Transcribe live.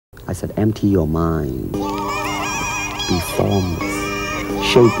I said, empty your mind. Be formless,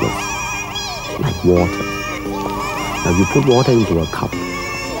 shapeless, like water. Now you put water into a cup,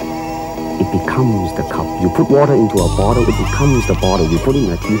 it becomes the cup. You put water into a bottle, it becomes the bottle. You put it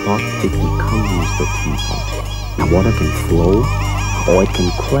in a teapot, it becomes the teapot. Now water can flow, or it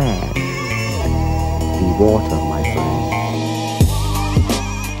can crash. Be water, my friend.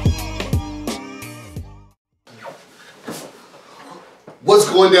 What's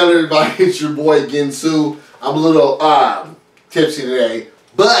going down, everybody? It's your boy Ginsu. I'm a little tipsy today,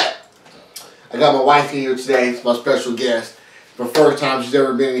 but I got my wife here today. It's my special guest. For the first time she's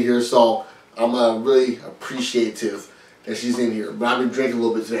ever been in here, so I'm really appreciative that she's in here. But I've been drinking a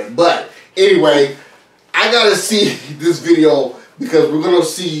little bit today. But anyway, I gotta see this video because we're gonna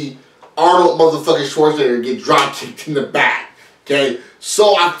see Arnold motherfucking Schwarzenegger get drop kicked in the back. Okay,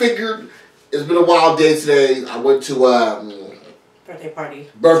 so I figured it's been a wild day today. I went to Birthday party,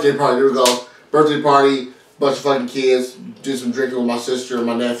 there we go. Birthday party, bunch of fucking kids, did some drinking with my sister and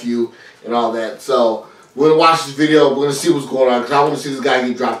my nephew and all that. So, we're going to watch this video, we're going to see what's going on, because I want to see this guy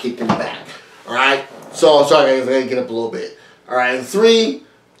get drop kicked in the back. Alright? So, sorry guys, I gotta get up a little bit. Alright, in 3,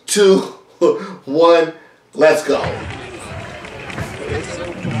 2, 1, let's go.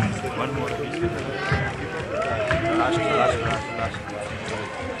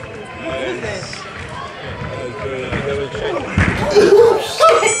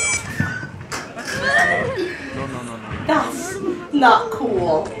 That's not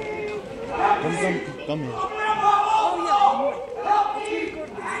cool. Come here.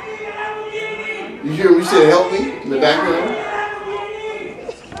 You hear me say help me in the background?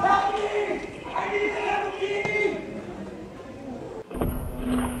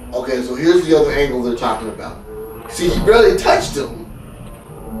 Okay, so here's the other angle they're talking about. See, he barely touched him.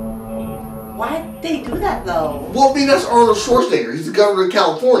 Why'd they do that though? Well, I mean, that's Arnold Schwarzenegger. He's the governor of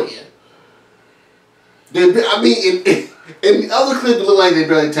California. In the other clip, it looked like they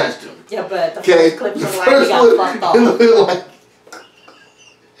barely touched him. Yeah, but the first clip looked like he got fucked off.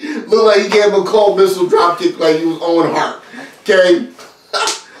 Looked like he gave him a cold missile drop kick like he was Owen Hart. Okay?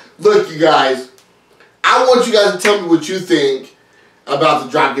 Look, you guys. I want you guys to tell me what you think about the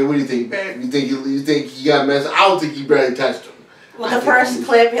drop kick. What do you think, man? You think he got messed up? I don't think he barely touched him. Well, the first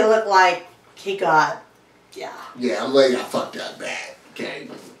clip, it looked like he got, yeah. Yeah, I'm like, I fucked up bad. Okay?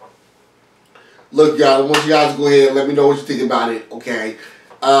 Look, y'all, I want you guys to go ahead and let me know what you think about it, okay?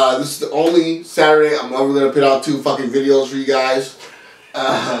 This is the only Saturday I'm ever going to put out 2 fucking videos for you guys.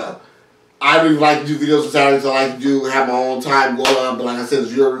 I don't even like to do videos on Saturdays. I like to have my own time going on, but like I said,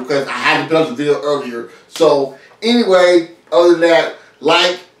 it's your request. I had to put out the video earlier. So, anyway, other than that,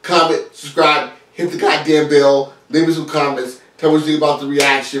 like, comment, subscribe, hit the goddamn bell, leave me some comments, tell me what you think about the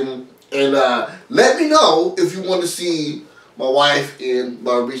reaction, and let me know if you want to see my wife in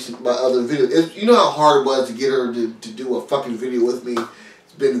my other videos. You know how hard it was to get her to do a fucking video with me?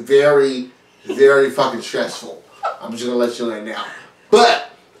 It's been very, very fucking stressful. I'm just going to let you know that now.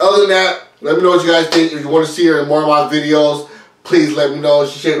 But, other than that, let me know what you guys think. If you want to see her in more of my videos, please let me know.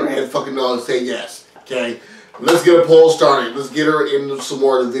 She shake her head fucking no and say yes. Okay? Let's get a poll started. Let's get her in some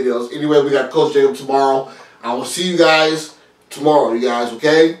more of the videos. Anyway, we got Coach Jacob tomorrow. I will see you guys tomorrow, you guys,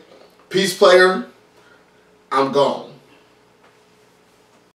 okay? Peace, player. I'm gone.